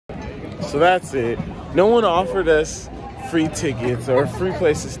So that's it. No one offered us free tickets or a free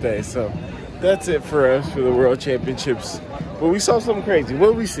place to stay. So that's it for us for the World Championships. But we saw something crazy.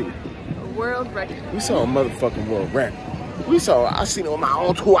 What did we see? A world record. We saw a motherfucking world record. I seen it with my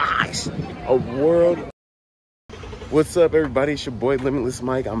own 2 eyes. A world. What's up, everybody? It's your boy Limitless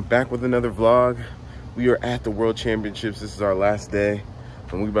Mike. I'm back with another vlog. We are at the World Championships. This is our last day,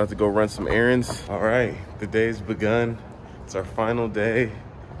 and we're about to go run some errands. All right, the day's begun. It's our final day.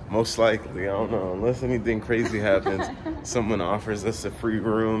 Most likely, I don't know, unless anything crazy happens, someone offers us a free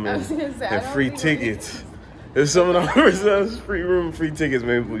room and free tickets. If someone offers us free room, free tickets,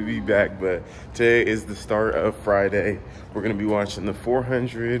 maybe we'll be back. But today is the start of Friday. We're gonna be watching the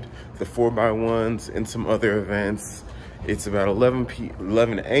 400, the 4x1s, and some other events. It's about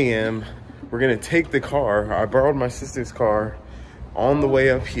 11 a.m. We're gonna take the car. I borrowed my sister's car on the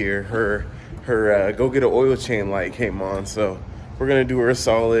way up here. Her go get an oil change light came on, so we're gonna do her a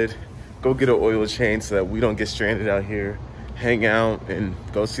solid, go get an oil change so that we don't get stranded out here, hang out and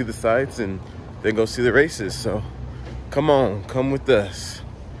go see the sights and then go see the races. So come on, come with us.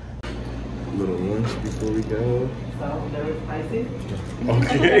 A little lunch before we go. Spicy?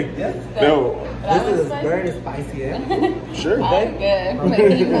 Okay. Yes. No. This is very spicy, yeah? Sure. I'm good.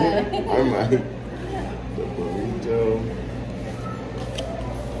 I might. The burrito.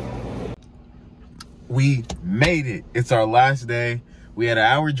 We made it. It's our last day. We had an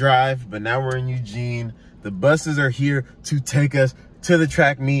hour drive, but now we're in Eugene. The buses are here to take us to the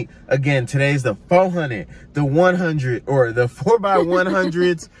track meet. Again, today's the 400, the 100, or the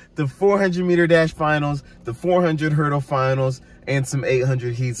 4x100s, the 400 meter dash finals, the 400 hurdle finals, and some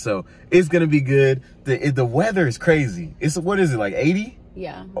 800 heats. So it's gonna be good. The weather is crazy. What is it, like 80?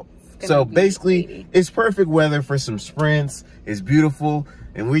 Yeah. So basically 80. It's perfect weather for some sprints. It's beautiful,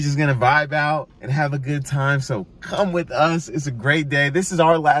 and we're just gonna vibe out and have a good time. So come with us. It's a great day. This is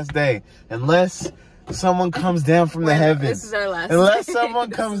our last day, unless someone comes down from the heavens. This is our last Unless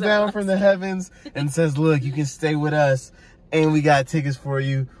someone comes down from the heavens and says, look, you can stay with us and we got tickets for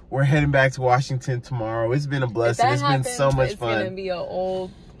you. We're heading back to Washington tomorrow. It's been a blessing. It's been so much fun. It's gonna be an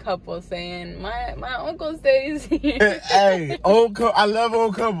old couple saying, my uncle stays here. Hey, I love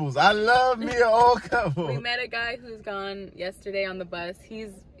old couples. I love me an old couple. We met a guy who's gone yesterday on the bus. He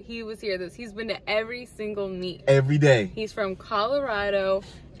was here. He's been to every single meet. Every day. He's from Colorado,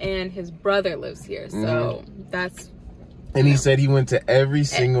 and his brother lives here. So that's. And he said he went to every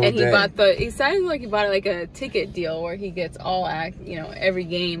single and day. He sounded like he bought like a ticket deal where he gets every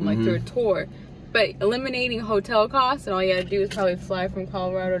game like through a tour. But eliminating hotel costs, and all you gotta do is probably fly from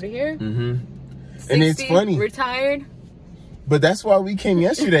Colorado to here. 60, and it's funny. Retired. But that's why we came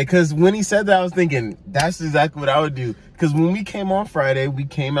yesterday, because when he said that, I was thinking, that's exactly what I would do. Because when we came on Friday, we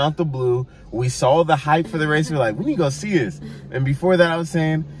came out the blue. We saw the hype for the race. We were like, we need to go see this. And before that, I was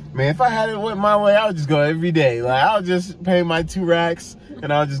saying, man, if I had it went my way, I would just go every day. Like, I'll just pay my 2 racks,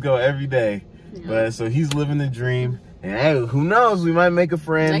 and I'll just go every day. Yeah. But so he's living the dream. And hey, who knows? We might make a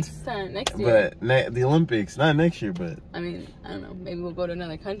friend. Next year. But the Olympics, not next year, but. I mean, I don't know. Maybe we'll go to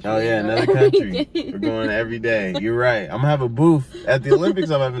another country. Oh, yeah, another country. We're going every day. You're right. I'm going to have a booth. At the Olympics,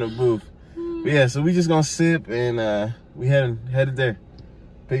 I'm having a booth. But yeah, so we just going to sip, and we headed there.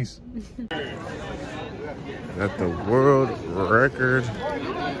 Peace. Got the world record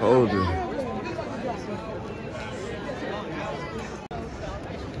holder.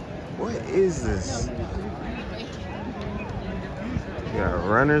 What is this? We got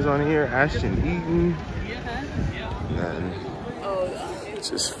runners on here, Ashton Eaton. Nothing.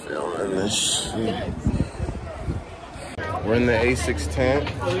 Just filming this shit. We're in the A6 tent.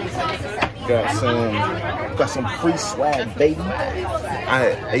 Got some free swag, baby.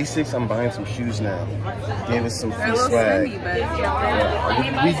 A6, I'm buying some shoes now. Gave us some free swag.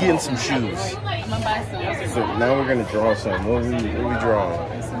 Yeah, we getting some shoes. So now we're gonna draw some. What are we drawing?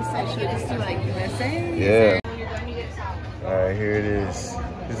 Yeah. All right, here it is.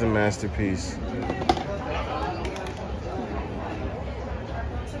 It's a masterpiece.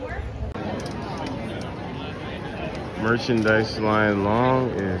 Merchandise line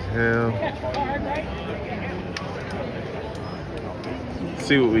long as hell. Let's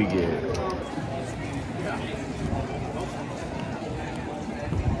see what we get.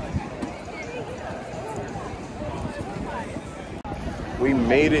 We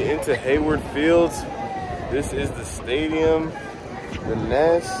made it into Hayward Fields. This is the stadium, the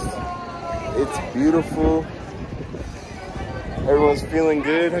nest. It's beautiful. Everyone's feeling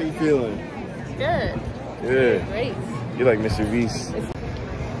good. How you feeling? Good. Good. Great. You like Mr. Beast.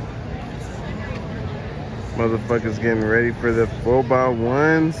 Motherfuckers getting ready for the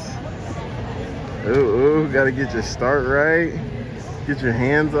 4x1s. Ooh, gotta get your start right. Get your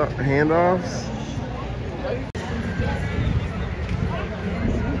handoffs.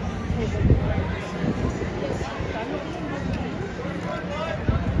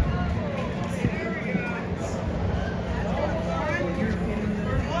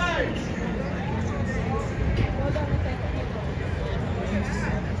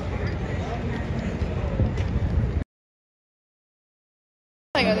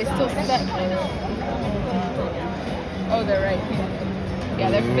 Like, are they still set? Oh, they're right here. Yeah,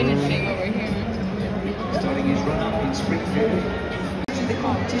 they're finishing over here. Starting his run in Springfield. The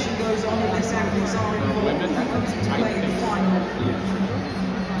competition goes on with this athletes are involved and comes into play in the final.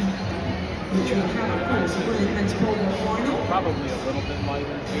 Which we have, of course, a brilliant men's pole final. Probably a little bit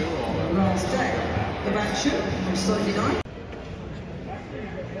lighter too. Last day of action on Sunday night.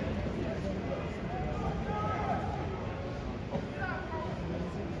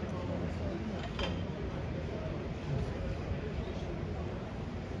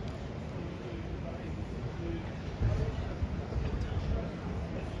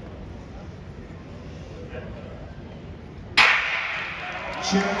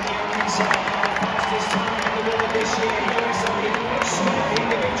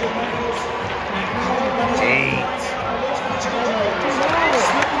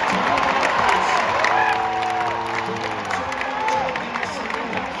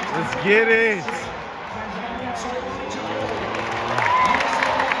 Let's get it.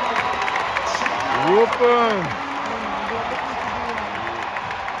 Whoop 'em.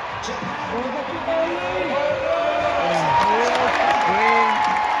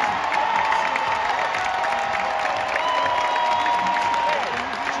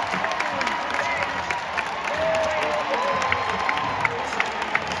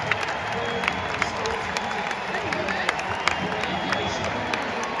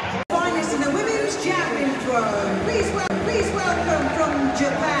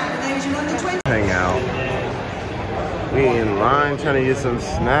 Hang out. We in line trying to get some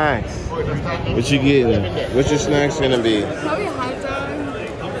snacks. What you getting? What's your snacks gonna be? Probably a hot dog.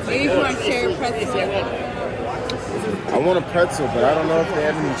 Maybe if you want to share a pretzel. I want a pretzel, but I don't know if they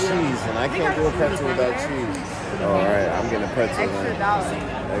have any cheese, and I can't do a pretzel without cheese. Oh, all right, I'm getting a pretzel. Extra $1.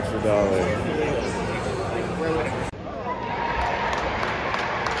 Extra $1.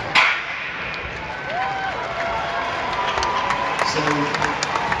 So,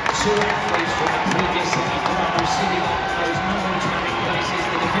 two athletes from the previous semi-final sitting on those non-returning places.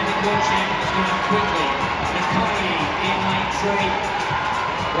 The defending world champion is going quickly. McLaughlin in lane 3.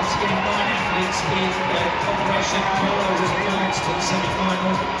 Once again, 9 athletes in Operation Polo has advanced to the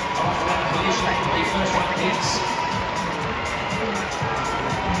semi-final after that collision for the first round hits.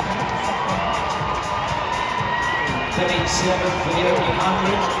 $37 for the opening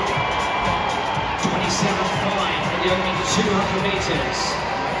 100. $27.5 for the opening 200 meters.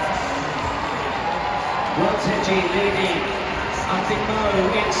 Roteji leading. Mo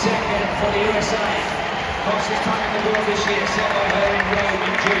in second for the USA. Fastest time in the world this year, set by her in Rome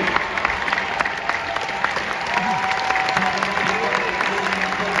in June.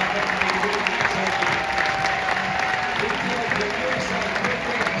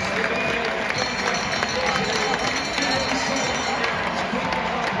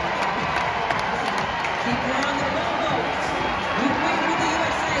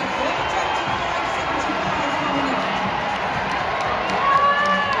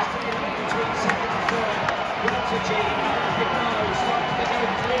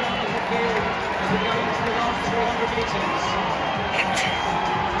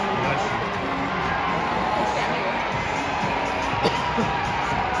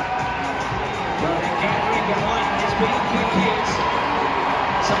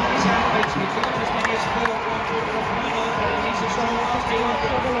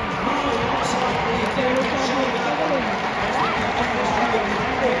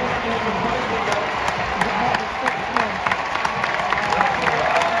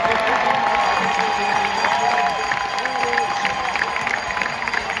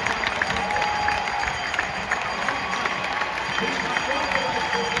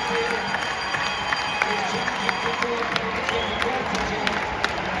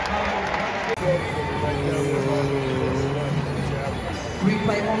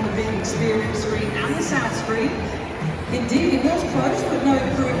 Replay on the big experience screen and the south screen. Indeed, it was close, but no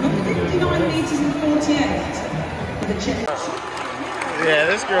improvement. 59 meters and 48. For the check. Yeah,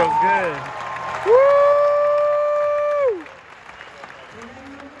 this girl's good. Woo!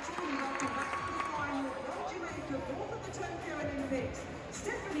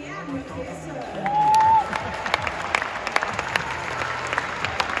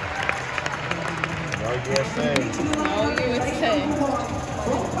 USA. No USA.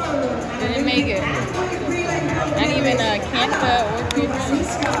 Didn't make it. Not even Canada or Vietnam.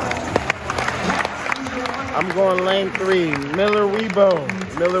 I'm going lane 3. Miller Weibo.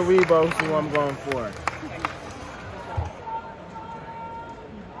 Miller Weibo is who I'm going for.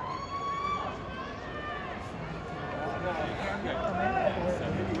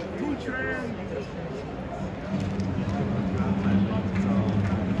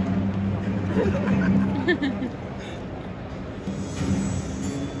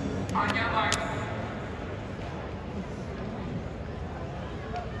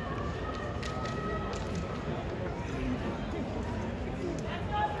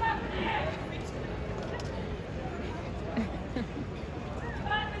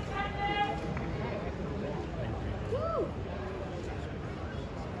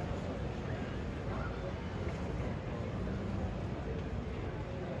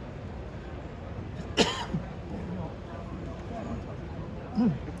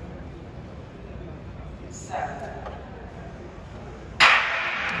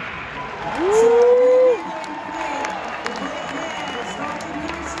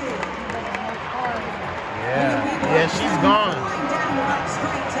 Yeah, she's gone.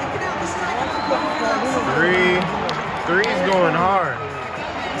 3's going hard.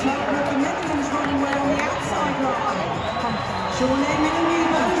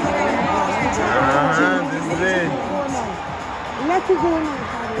 This is it.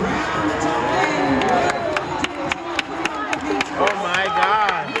 Oh my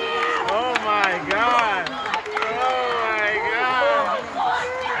God. Oh my God. Oh my God.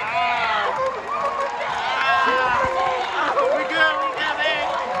 We got it.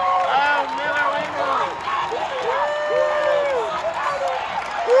 Oh, Miller Weibo.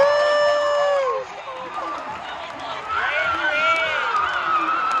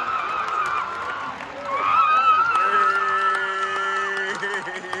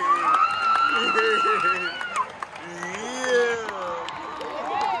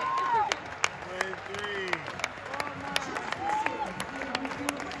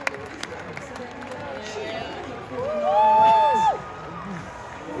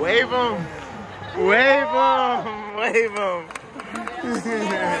 Wave them! Wave them! Wave them!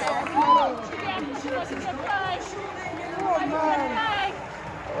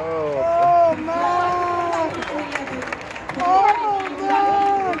 Oh man!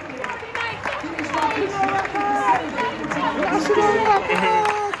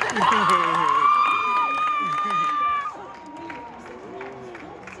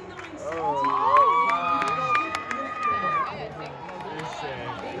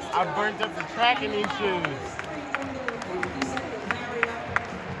 I burnt up the track in these shoes.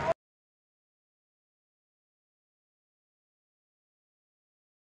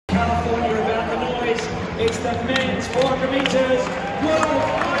 California about the noise. It's the men's 400 meters world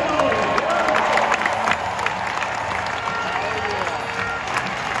final.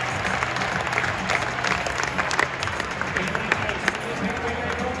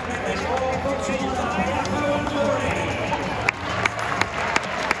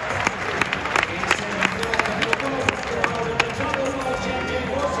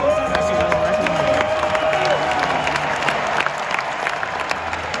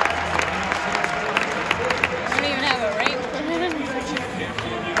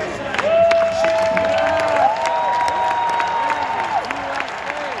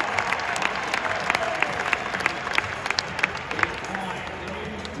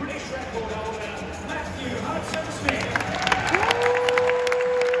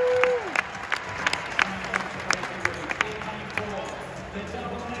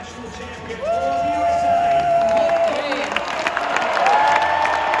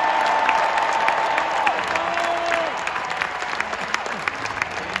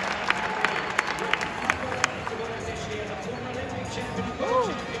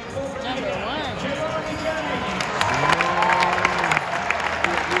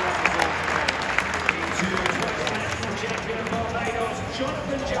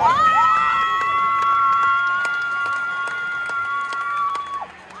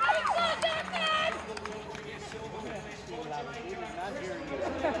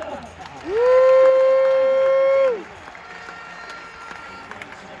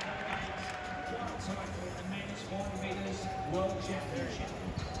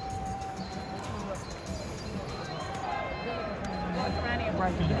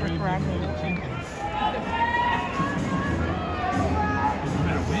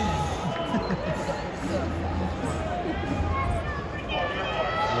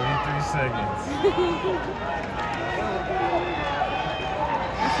 Seconds.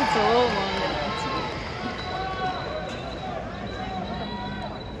 It's a little longer.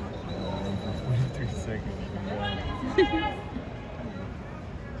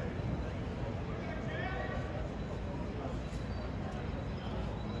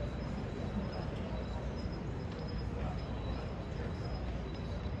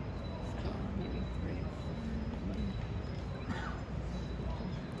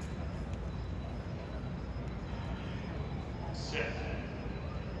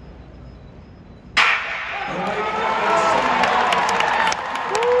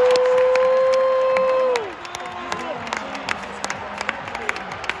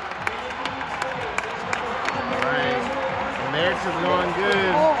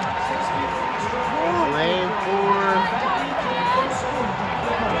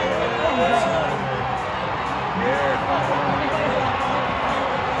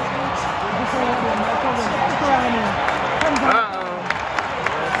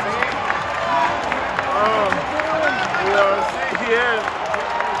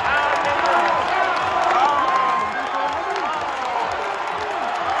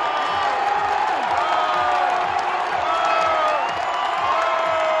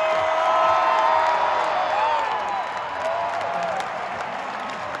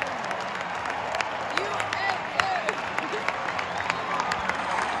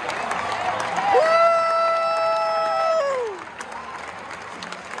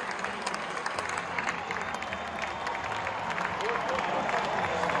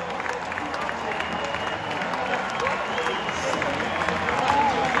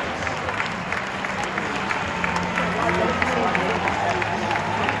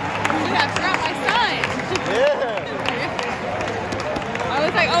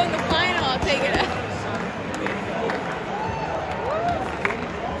 like, oh, in the final, I'll take it out.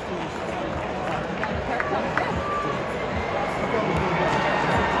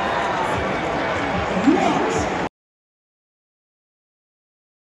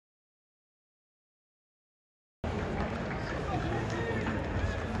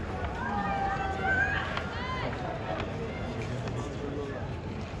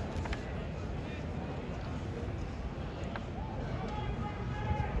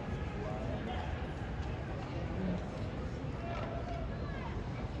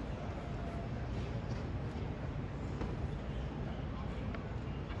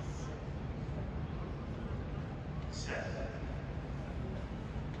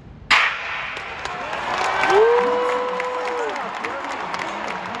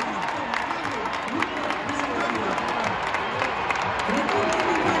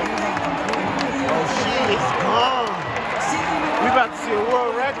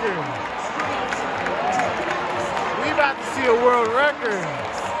 A world record.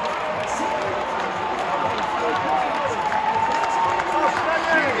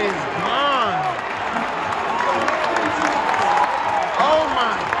 It is gone. Oh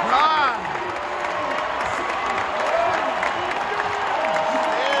my God.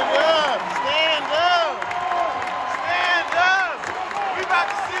 Stand up, stand up, stand up. We about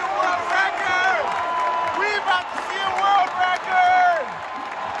to see a world record. We about to see a world record.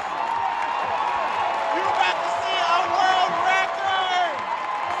 You about to see a world record!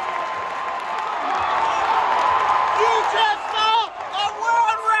 You just saw a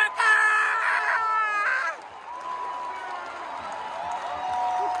world record!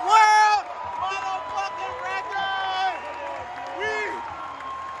 World motherfucking record!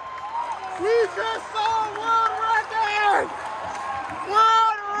 We just saw a world record!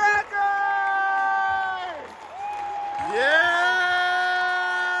 World record! Yeah!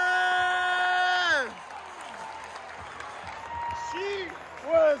 She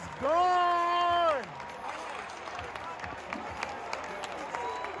was gone.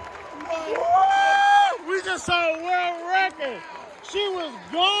 Whoa! We just saw a world record. She was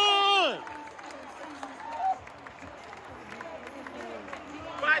gone.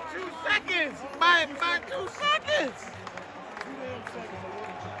 By 2 seconds. By 2 seconds.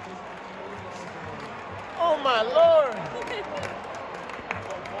 Oh my Lord.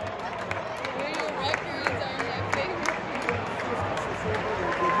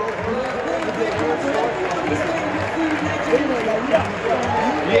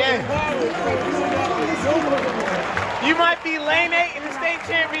 Yeah. You might be lane 8 in the state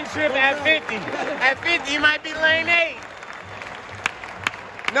championship at 50. At 50, you might be lane 8.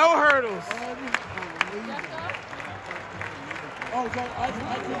 No hurdles.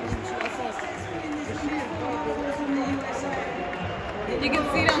 You can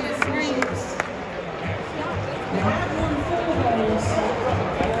see it on the screen.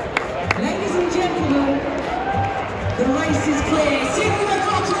 Ladies and gentlemen, the race is clear.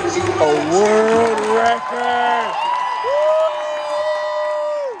 A world record! Woo!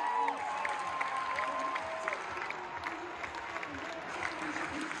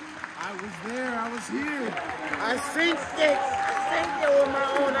 I was there, I was here. I seen it with my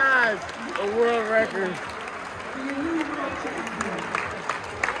own eyes. A world record.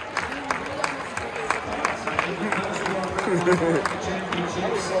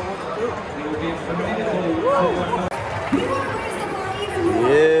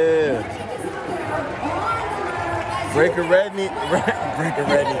 Yeah. Break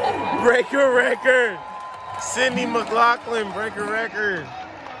a record. Sydney McLaughlin, break a record.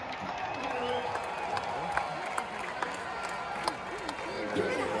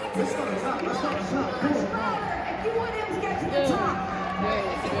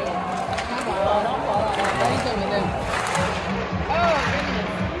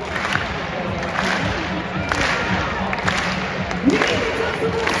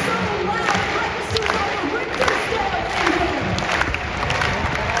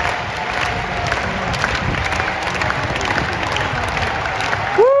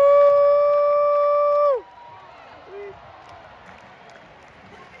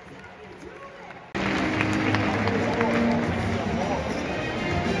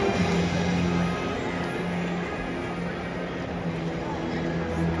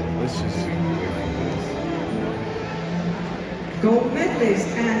 Gold medalist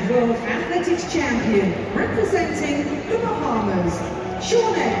and World Athletics Champion, representing the Bahamas,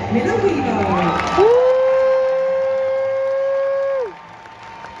 Shauna Miller-Weaver.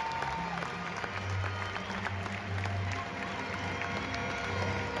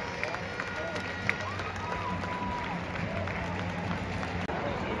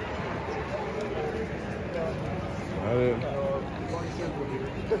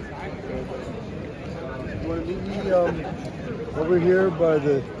 actually over here by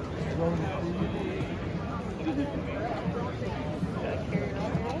the.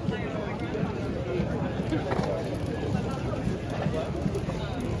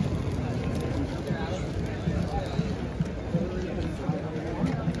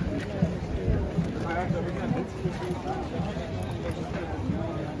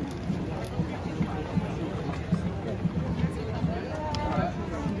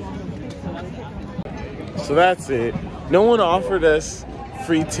 So that's it. No one offered us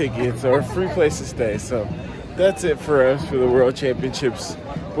free tickets or a free place to stay. So that's it for us for the World Championships.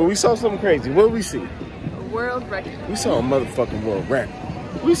 But we saw something crazy. What did we see? A world record. We saw a motherfucking world record.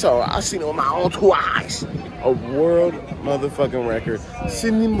 I seen it with my own 2 eyes. A world motherfucking record.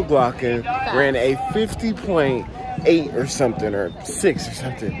 Sydney McLaughlin ran a 50.8 or something, or 6 or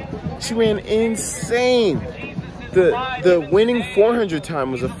something. She ran insane. The winning 400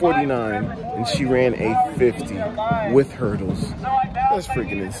 time was a 49, and she ran a 50 with hurdles. That's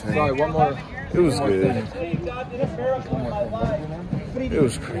freaking insane. Sorry, one more. It was good. It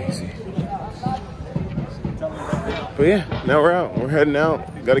was crazy. But yeah, now we're out. We're heading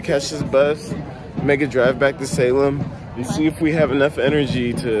out. Got to catch this bus, make a drive back to Salem, and see if we have enough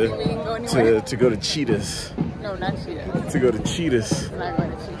energy to go to Cheetahs. No, not Cheetahs. To go to Cheetahs. We're not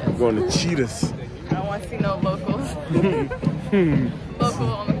going to Cheetahs. We're going to Cheetahs. I don't want to see no locals. Local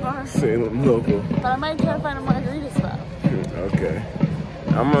on the car. Salem local. But I might try to find a margarita spot. Okay.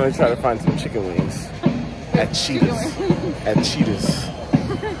 I'm gonna try to find some chicken wings at Cheetahs. At Cheetahs.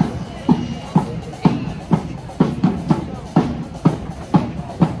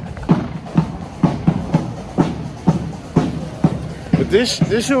 But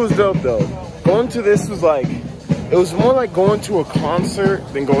this shit was dope though. Going to this was like, it was more like going to a concert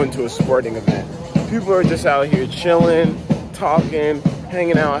than going to a sporting event. People are just out here chilling, talking,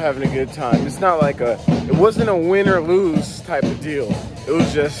 hanging out, having a good time. It's not like it wasn't a win or lose type of deal. It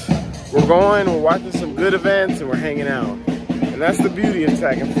was just, we're watching some good events and we're hanging out. And that's the beauty of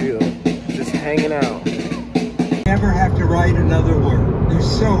track and field, just hanging out. Never have to write another word. They're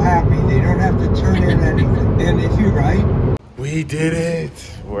so happy. They don't have to turn in anything. And if you write, we did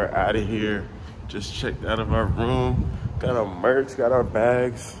it. We're out of here. Just checked out of our room, got our merch, got our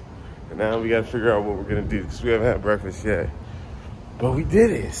bags. And now we gotta figure out what we're gonna do because we haven't had breakfast yet. But we did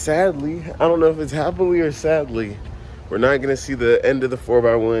it, sadly. I don't know if it's happily or sadly. We're not gonna see the end of the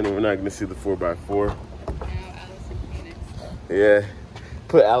 4x1 and we're not gonna see the 4x4. Yeah,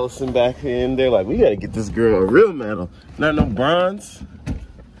 put Allison back in there like, we gotta get this girl a real medal. Not no bronze.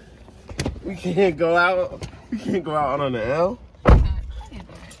 We can't go out on the L.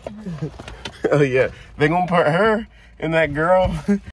 Oh yeah, they gonna put her and that girl